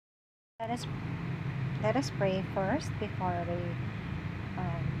Let us let us pray first before we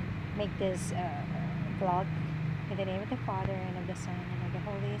make this vlog. In the name of the Father and of the Son and of the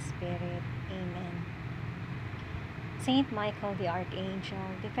Holy Spirit. Amen. Saint Michael the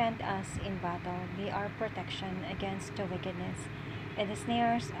Archangel, defend us in battle. Be our protection against the wickedness and the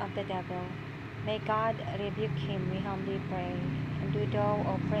snares of the devil. May God rebuke him, we humbly pray. And do thou,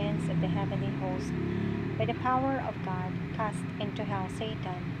 O Prince of the heavenly host, by the power of God, cast into hell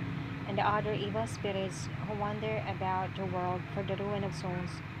Satan and the other evil spirits who wander about the world for the ruin of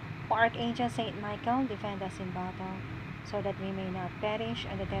souls. O Archangel Saint Michael, defend us in battle, so that we may not perish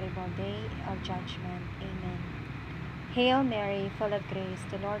on the terrible day of judgment. Amen. Hail Mary, full of grace,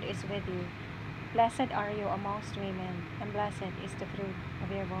 the Lord is with you. Blessed are you amongst women, and blessed is the fruit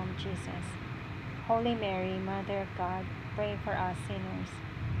of your womb, Jesus. Holy Mary, Mother of God, pray for us sinners,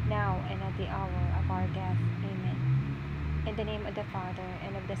 now and at the hour of our death. Amen. In the name of the Father,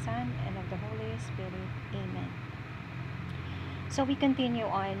 and of the Son, and of the Holy Spirit. Amen. So we continue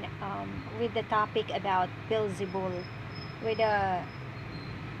on with the topic about Beelzebul, with the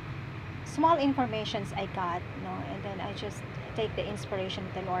small informations I got, and then I just take the inspiration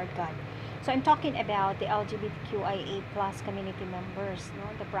of the Lord God. So I'm talking about the LGBTQIA plus community members,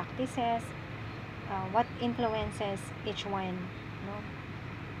 the practices, what influences each one,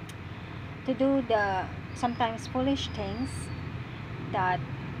 to do the sometimes foolish things that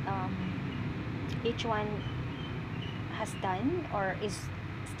each one has done or is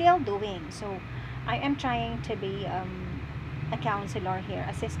still doing. So I am trying to be a counselor here,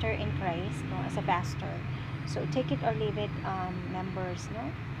 a sister in Christ, as a pastor. So take it or leave it, members.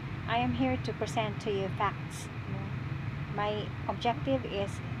 I am here to present to you facts. My objective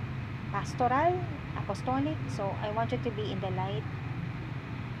is pastoral, apostolic. So I want you to be in the light,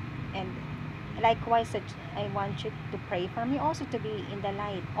 and likewise I want you to pray for me also to be in the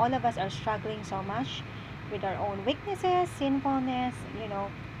light. All of us are struggling so much with our own weaknesses, sinfulness,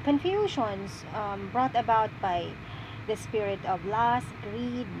 confusions brought about by the spirit of lust,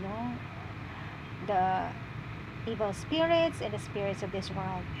 greed, the evil spirits and the spirits of this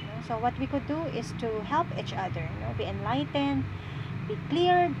world. So what we could do is to help each other, be enlightened, be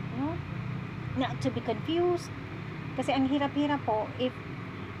cleared, not to be confused. Kasi ang hirap-hirap po if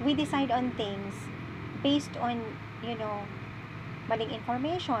we decide on things based on, maling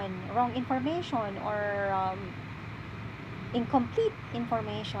information, wrong information, or incomplete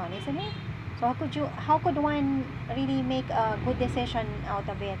information, isn't it? So how could one really make a good decision out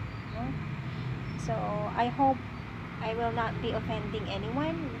of it? So I hope I will not be offending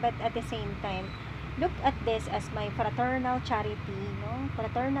anyone, but at the same time, look at this as my fraternal charity,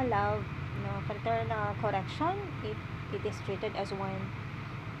 fraternal love, fraternal correction, if it is treated as one.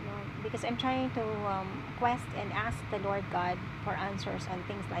 Because I'm trying to quest and ask the Lord God for answers on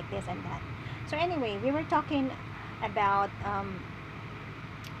things like this and that. So anyway, we were talking about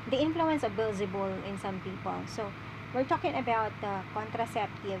the influence of Beelzebul in some people. So we're talking about the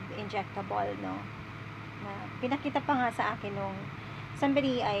contraceptive injectable, na pinakita pa nga sa akin nung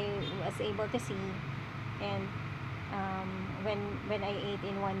somebody I was able to see, and when I ate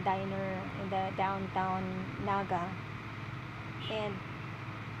in one diner in the downtown Naga, and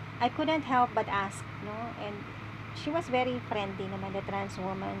I couldn't help but ask, and she was very friendly naman, the trans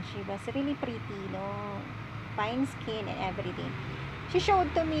woman. She was really pretty, fine skin and everything. She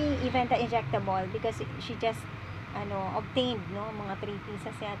showed to me even the injectable because she just, obtained, mga 3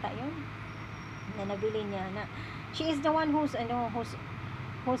 pieces yata yun, na nabili niya, na she is the one who's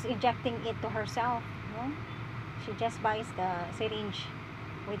injecting it to herself, She just buys the syringe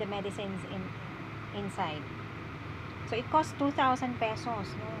with the medicines inside. So it costs 2,000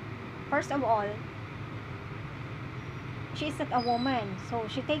 pesos, First of all, she is not a woman, so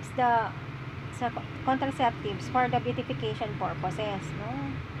she takes the contraceptives for the beautification purposes,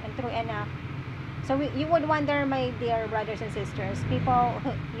 and true enough. So you would wonder, my dear brothers and sisters, people,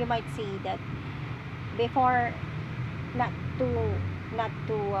 you might see that before, not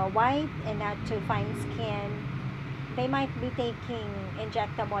to white and not to fine skin, they might be taking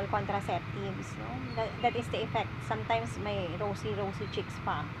injectable contraceptives, that is the effect. Sometimes may rosy cheeks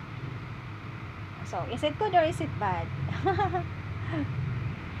pa. So is it good or is it bad?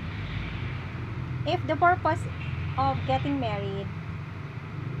 If the purpose of getting married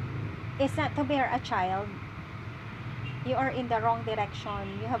is not to bear a child, you are in the wrong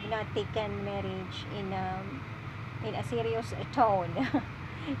direction. You have not taken marriage in a serious tone.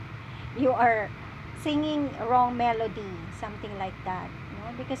 You are singing wrong melody, something like that,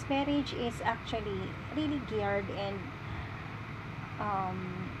 because marriage is actually really geared, and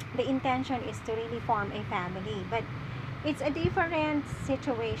the intention is to really form a family. But It's a different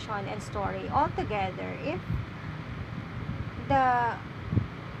situation and story altogether if the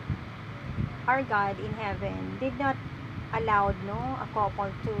our God in heaven did not allow a couple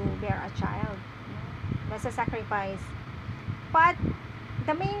to bear a child, that's a sacrifice. But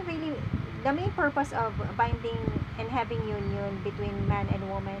the main really the main purpose of binding and having union between man and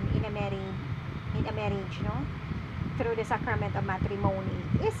woman in a marriage, through the sacrament of matrimony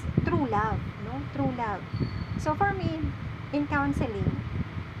is true love, true love. So for me, in counseling,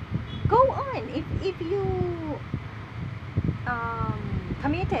 go on if you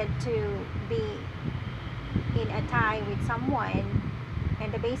committed to be in a tie with someone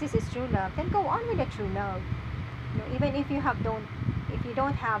and the basis is true love, then go on with the true love. Even if you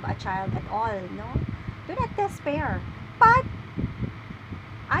don't have a child at all, do not despair. But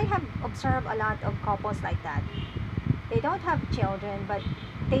I have observed a lot of couples like that. They don't have children, but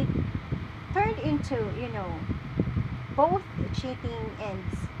they turn into, both cheating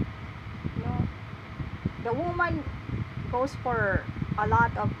ends. The woman goes for a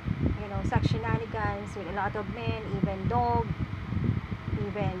lot of, sex shenanigans with a lot of men, even dog,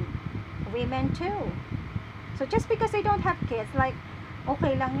 even women too. So just because they don't have kids, like,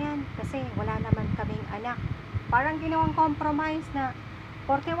 okay lang yan kasi wala naman kaming anak. Parang ginawang compromise na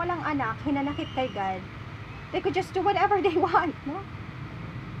porque walang anak, hinanakit kay God, they could just do whatever they want,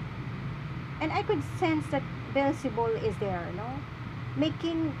 And I could sense that Beelzebul is there,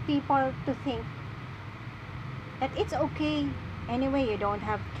 making people to think that it's okay. Anyway, you don't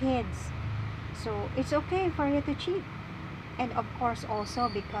have kids, so it's okay for you to cheat. And of course also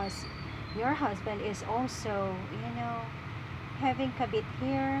because your husband is also, having kabit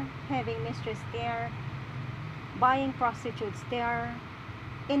here, having mistress there, buying prostitutes there,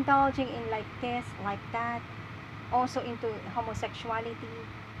 indulging in like this, like that, also into homosexuality.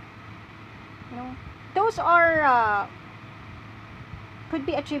 Those are could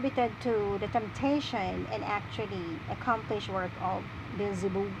be attributed to the temptation and actually accomplished work of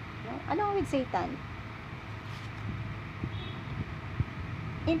Beelzebub, along with Satan.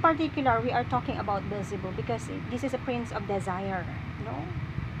 In particular, we are talking about Beelzebub because this is a prince of desire,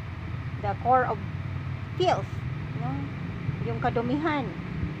 the core of filth, yung kadumihan.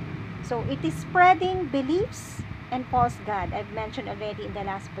 So it is spreading beliefs and false god. I've mentioned already in the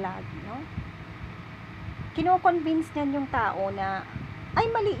last vlog, kino-convince niyan yung tao na ay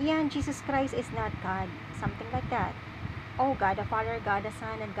mali yan, Jesus Christ is not God, something like that. Oh, God the Father, God the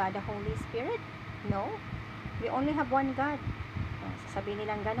Son, and God the Holy Spirit. No, we only have one God. Sasabihin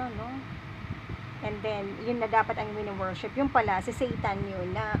nilang ganon, And then, yun na dapat ang wini-worship. Yung pala, si Satan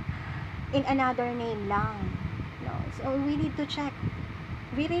yun, na in another name lang. So, we need to check.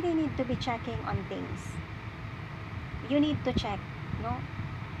 We really need to be checking on things. You need to check,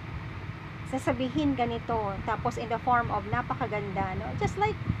 Sasabihin ganito, tapos in the form of napakaganda, Just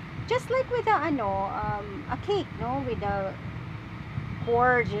like with a cake, with a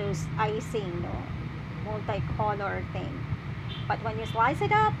gorgeous icing, multicolor thing. But when you slice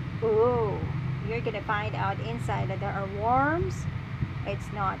it up, you're gonna find out inside that there are worms.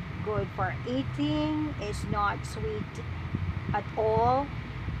 It's not good for eating. It's not sweet at all.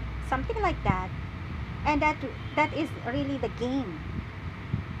 Something like that. And that is really the game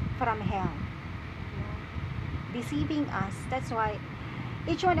from hell, deceiving us. That's why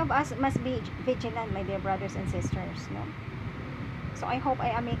each one of us must be vigilant, my dear brothers and sisters, So I hope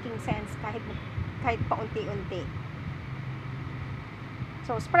I am making sense kahit paunti-unti.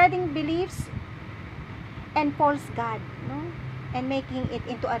 So spreading beliefs and false god, and making it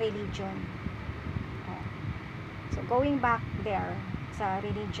into a religion. So going back there sa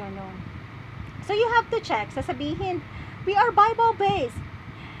religion, So you have to check. Sasabihin, we are Bible based.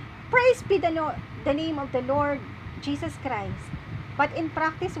 Praise be the name of the Lord Jesus Christ. But in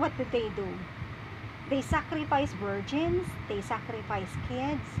practice, what do? They sacrifice virgins. They sacrifice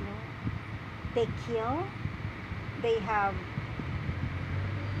kids. They kill. They have,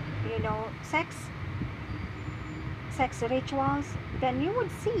 sex rituals. Then you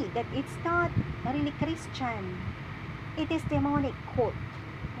would see that it's not really Christian. It is demonic cult.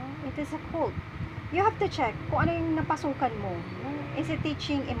 It is a cult. You have to check kung ano yung napasukan mo. Is it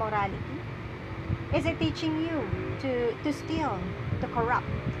teaching immorality? Is it teaching you to steal, to corrupt?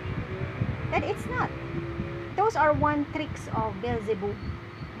 That it's not. Those are one tricks of Beelzebub.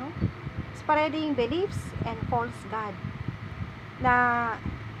 Spreading beliefs and false god. Na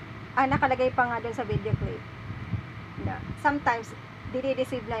nakalagay pa nga dun sa video clip. Na sometimes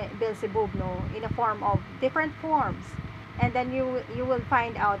dinideceive na Beelzebub, in a form of different forms. And then you will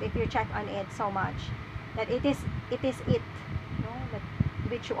find out if you check on it so much that it is it, that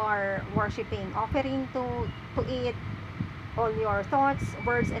which you are worshiping, offering to eat, all your thoughts,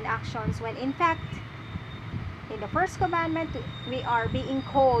 words, and actions, when in fact, in the first commandment, we are being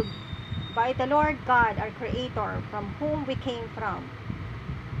called by the Lord God, our Creator, from whom we came from,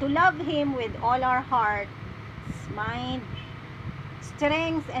 to love Him with all our hearts, mind,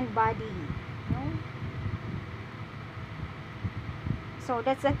 strength, and body. No? So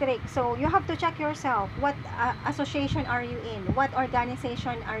that's the trick. So you have to check yourself. What association are you in? What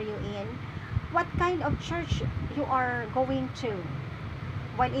organization are you in? What kind of church you are going to?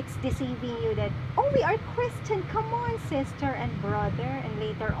 When it's deceiving you that, oh, we are Christian, come on, sister and brother, and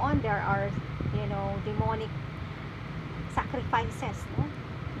later on there are, demonic sacrifices, no?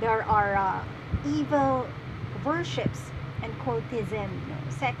 There are evil worships and cultism,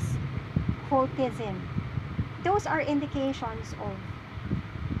 sex cultism. Those are indications of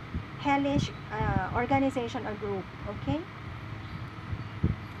hellish organization or group, okay?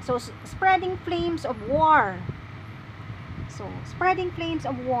 So spreading flames of war. So spreading flames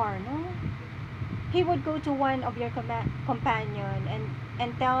of war, no? He would go to one of your companion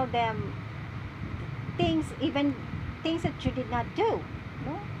and tell them things, even things that you did not do,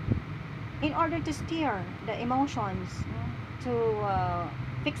 no? In order to steer the emotions, no? To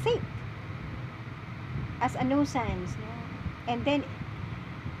fixate as a nuisance, no? And then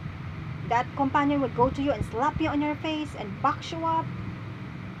that companion would go to you and slap you on your face and box you up.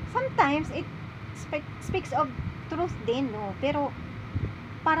 Sometimes it speaks of truth din, no? Pero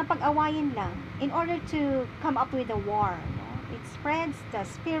para pag-awayin lang in order to come up with a war, no? It spreads the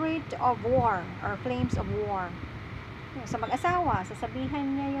spirit of war or flames of war. Sa mag-asawa,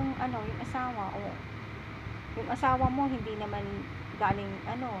 sasabihan niya yung asawa, o yung asawa mo hindi naman galing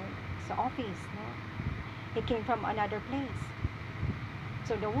sa office, no? He came from another place.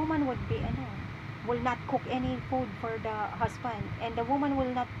 So the woman would be will not cook any food for the husband, and the woman will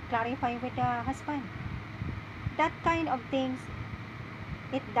not clarify with the husband. That kind of things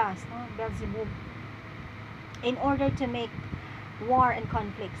it does, no? Beelzebub, in order to make war and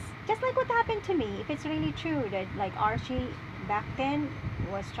conflicts. Just like what happened to me. If it's really true that like Archie back then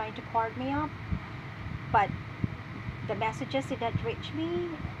was trying to cord me up, but the messages did not reach me,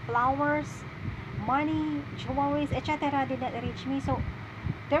 flowers, money, jewelries, etc. did not reach me. So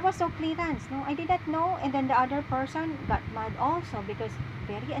there was no clearance, no? I did not know, and then the other person got mad also because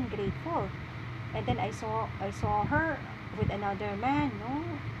very ungrateful. And then I saw her with another man, no?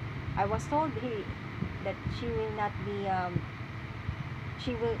 I was told that she will not be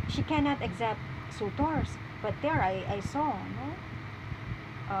she cannot accept suitors, but there I saw,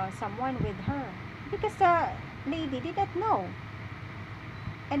 no? Someone with her, because the lady did not know,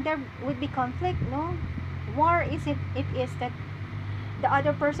 and there would be conflict, no? War is it is that the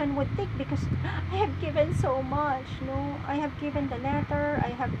other person would think, because I have given so much, no? I have given the letter, I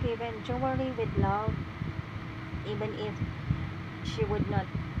have given jewelry with love, even if she would not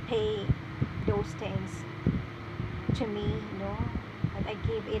pay those things to me, no? And I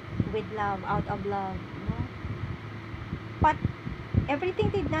give it with love, out of love, no? But everything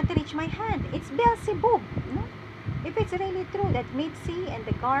did not reach my hand. It's Beelzebub, no? If it's really true that Mitzi and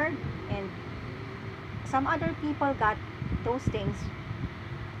the guard and some other people got those things,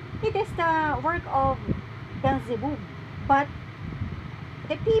 it is the work of Beelzebub. But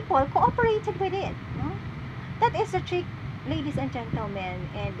the people cooperated with it, no? That is the trick, ladies and gentlemen,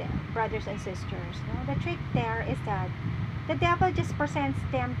 and brothers and sisters, no? The trick there is that the devil just presents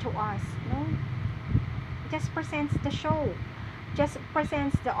them to us, no? Just presents the show, just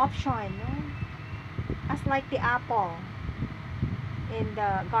presents the option, no? As like the apple in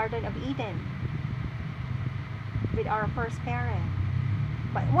the Garden of Eden with our first parent.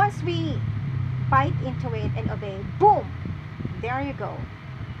 But once we bite into it and obey, boom, there you go.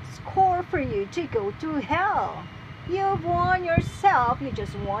 Score for you to go to hell. You've won yourself, you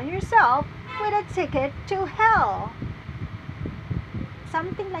just won yourself with a ticket to hell.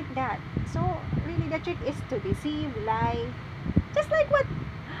 Something like that. So really the trick is to deceive, lie, just like what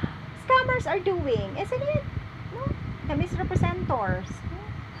scammers are doing, isn't it? No? The misrepresentors.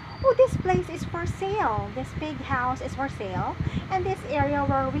 Oh, this place is for sale. This big house is for sale, and this area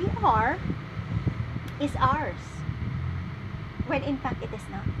where we are is ours, when in fact it is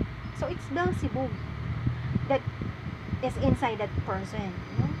not. So it's Beelzebub that is inside that person,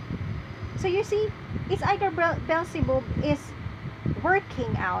 no? So you see, it's either Beelzebub is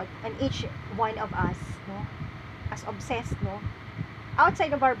working out on each one of us, no? As obsessed, no?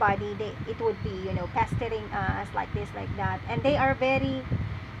 Outside of our body, it would be, pestering us like this, like that, and they are very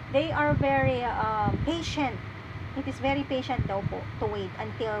patient. It is very patient daw po to wait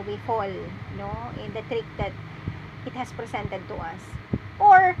until we fall, no, in the trick that it has presented to us,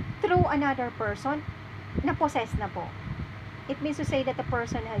 or through another person na possessed na po. it means to say that the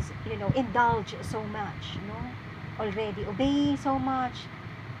person has, indulged so much, already obey so much,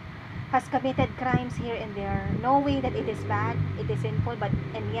 has committed crimes here and there, knowing that it is bad, it is sinful, but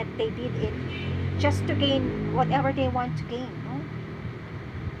and yet they did it just to gain whatever they want to gain, no?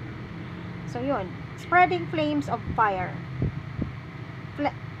 So yun, spreading flames of fire,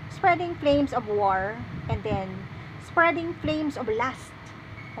 spreading flames of war, and then spreading flames of lust.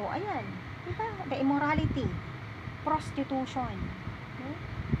 Oh, ayan, diba? The immorality, prostitution, no?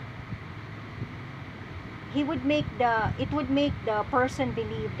 It would make the person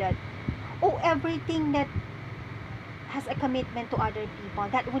believe that, oh, everything that has a commitment to other people,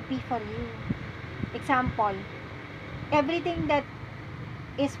 that would be for you. Example, everything that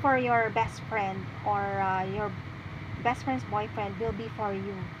is for your best friend or your best friend's boyfriend will be for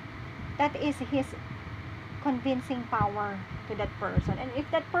you. That is his convincing power to that person. And if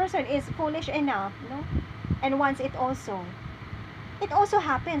that person is foolish enough, no, and wants it also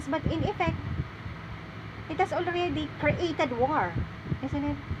happens. But in effect, it has already created war, isn't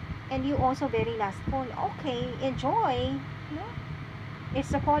it? And you also very lustful. Okay, enjoy, no? It's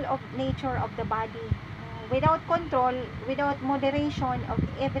the fall of nature of the body. Without control, without moderation of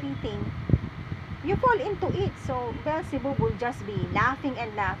everything, you fall into it. So Beelzebub will just be laughing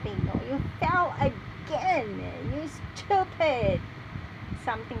and laughing. No, you fell again. You stupid.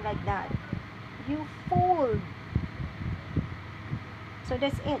 Something like that. You fool. So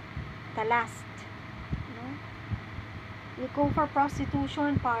that's it. The last. No? You go for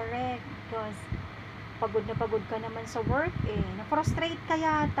prostitution, pare, because pagod na pagod ka naman sa work eh. Na-frustrate ka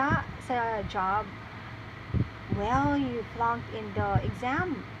yata sa job. Well, you flunked in the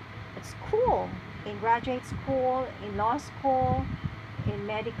exam at school, in graduate school, in law school, in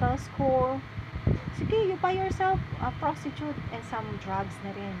medical school. Sige, you buy yourself a prostitute and some drugs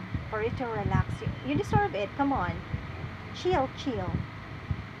na rin for it to relax you. You deserve it. Come on. Chill.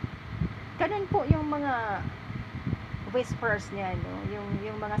 Ganun po yung mga whispers niya, no?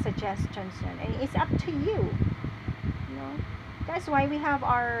 Yung mga suggestions niya. And it's up to you. That's why we have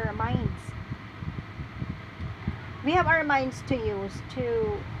our minds. We have our minds to use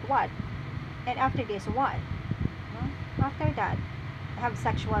to what? And after this, what? No? After that, have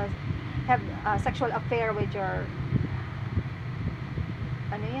sexual affair with your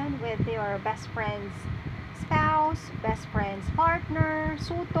with your best friend's spouse, best friend's partner,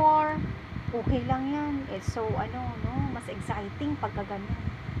 suitor. Okay lang yan. It's so mas exciting pagka ganyan.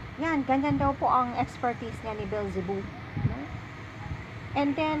 Yan, ganyan daw po ang expertise niya ni Beelzebub. No?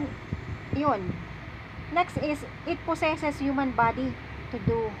 And then, yun. Next is, it possesses human body to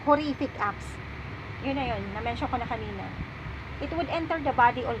do horrific acts. Yun na yun, na-mention ko na kanina. It would enter the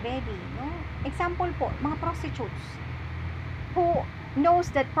body already. No? Example po, mga prostitutes who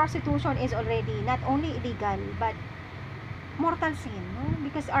knows that prostitution is already not only illegal, but mortal sin. No?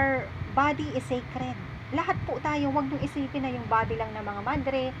 Because our body is sacred. Lahat po tayo, wag nung isipin na yung body lang ng mga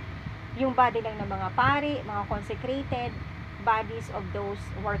madre, yung body lang ng mga pari, mga consecrated, bodies of those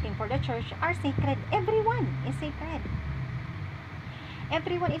working for the church are sacred. Everyone is sacred.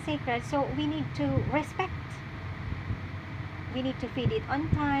 Everyone is sacred. So we need to respect. We need to feed it on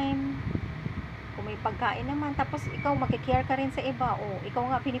time. Kung may pagkain naman, tapos ikaw magkikare ka rin sa iba. O, ikaw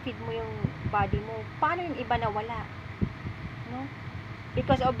nga pinifeed mo yung body mo. Paano yung iba na wala? No?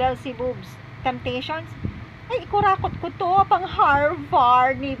 Because of Beelzebub's temptations. Ay, kurakot ko to. Pang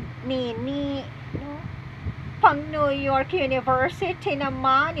Harvard ni Nini. No? Pang New York University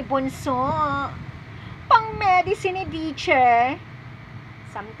naman, ni Bunso. Pang medicine ni Diche.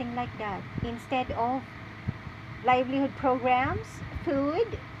 Something like that. Instead of livelihood programs, food,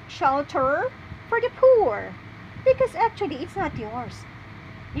 shelter for the poor. Because actually, it's not yours.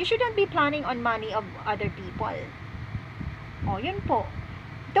 You shouldn't be planning on money of other people. O, yun po.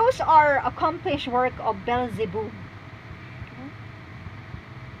 Those are accomplished work of Beelzebub.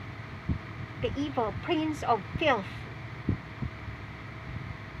 The evil prince of filth.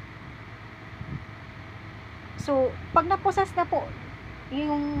 So, pag naposas na po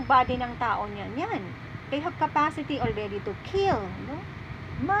yung body ng tao niyan, yan, they have capacity already to kill, no?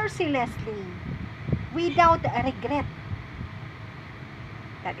 Mercilessly, without regret.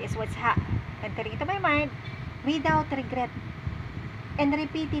 That is what's entering into my mind, without regret, and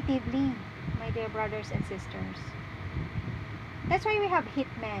repetitively, my dear brothers and sisters. That's why we have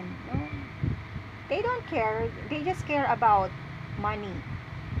hitmen, no? They don't care. They just care about money.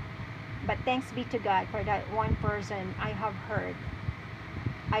 But thanks be to God for that one person I have heard.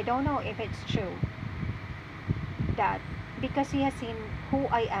 I don't know if it's true. That because he has seen who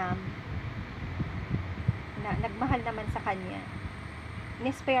I am, na nagmahal naman sa kanya,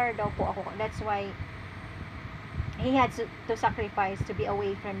 nispare daw po ako. That's why he had to sacrifice to be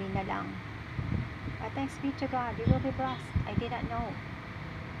away from me na lang. But thanks be to God, you will be blessed. I did not know.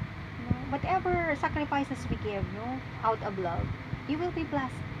 No, whatever sacrifices we give, no, out of love, you will be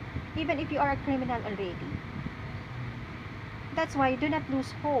blessed. Even if you are a criminal already. That's why do not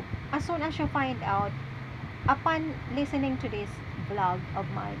lose hope. As soon as you find out, upon listening to this vlog of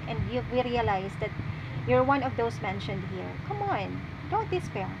mine, and you will realize that you're one of those mentioned here, come on, don't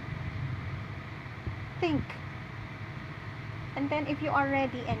despair. Think. And then if you are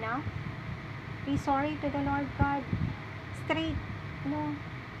ready enough, be sorry to the Lord God, straight, no,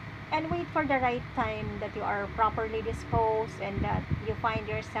 and wait for the right time that you are properly disposed and that you find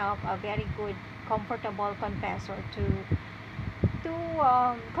yourself a very good, comfortable confessor to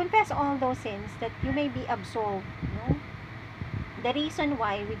confess all those sins that you may be absolved. No, the reason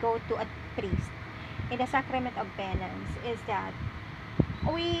why we go to a priest in the sacrament of penance is that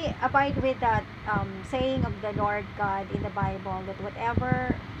we abide with that saying of the Lord God in the Bible, that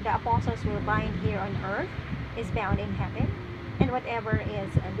whatever the apostles will bind here on earth is bound in heaven, and whatever is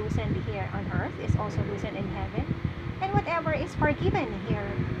loosened here on earth is also loosened in heaven, and whatever is forgiven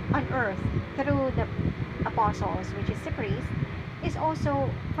here on earth through the apostles, which is the priest, is also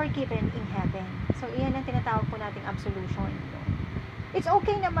forgiven in heaven. So iyan ang tinatawag po nating absolution. It's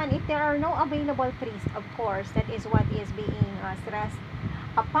okay naman if there are no available priests, of course. That is what is being stressed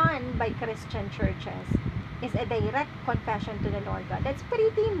upon by Christian churches, is a direct confession to the Lord God. That's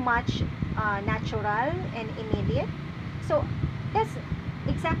pretty much natural and immediate. So that's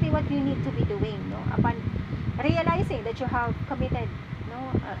exactly what you need to be doing, no? Upon realizing that you have committed,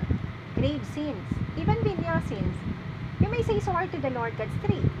 no, grave sins, even venial sins, you may say sorry to the Lord God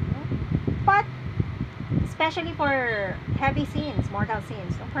straight, no? But especially for heavy sins, mortal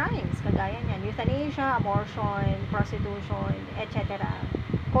sins, no, crimes, kagaya niyan, euthanasia, abortion, prostitution, etc.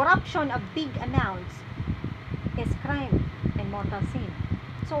 Corruption of big amounts is crime and mortal sin.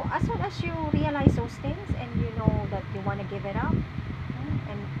 So as soon as you realize those things and you know that you want to give it up, no,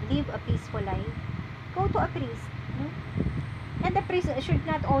 and live a peaceful life, go to a priest, no? And the priest should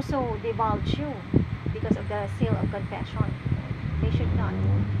not also divulge you because of the seal of confession. They should not.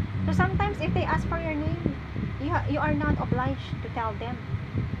 So sometimes if they ask for your name, you are not obliged to tell them,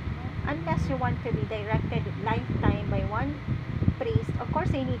 no? Unless you want to be directed lifetime by one priest. Of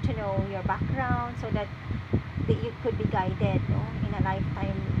course, they need to know your background so that you could be guided, no, in a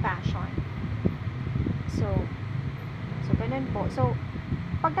lifetime fashion. So ganun po. So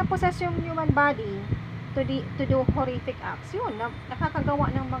pag napossess yung human body to do horrific acts, yun, nakakagawa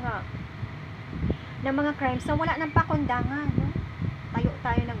ng mga crimes na wala ng pakundangan, no?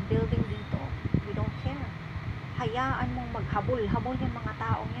 Tayo ng building dito, we don't care. Hayaan mong maghabol-habol yung mga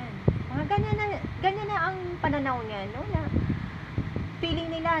taong yan. Mga ganyan na ang pananaw niya, no? Na feeling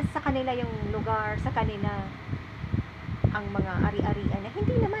nila sa kanila yung lugar, sa kanila ang mga ari-arian, na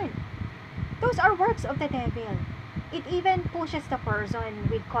hindi naman. Those are works of the devil. It even pushes the person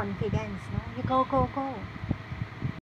with confidence, no? You go.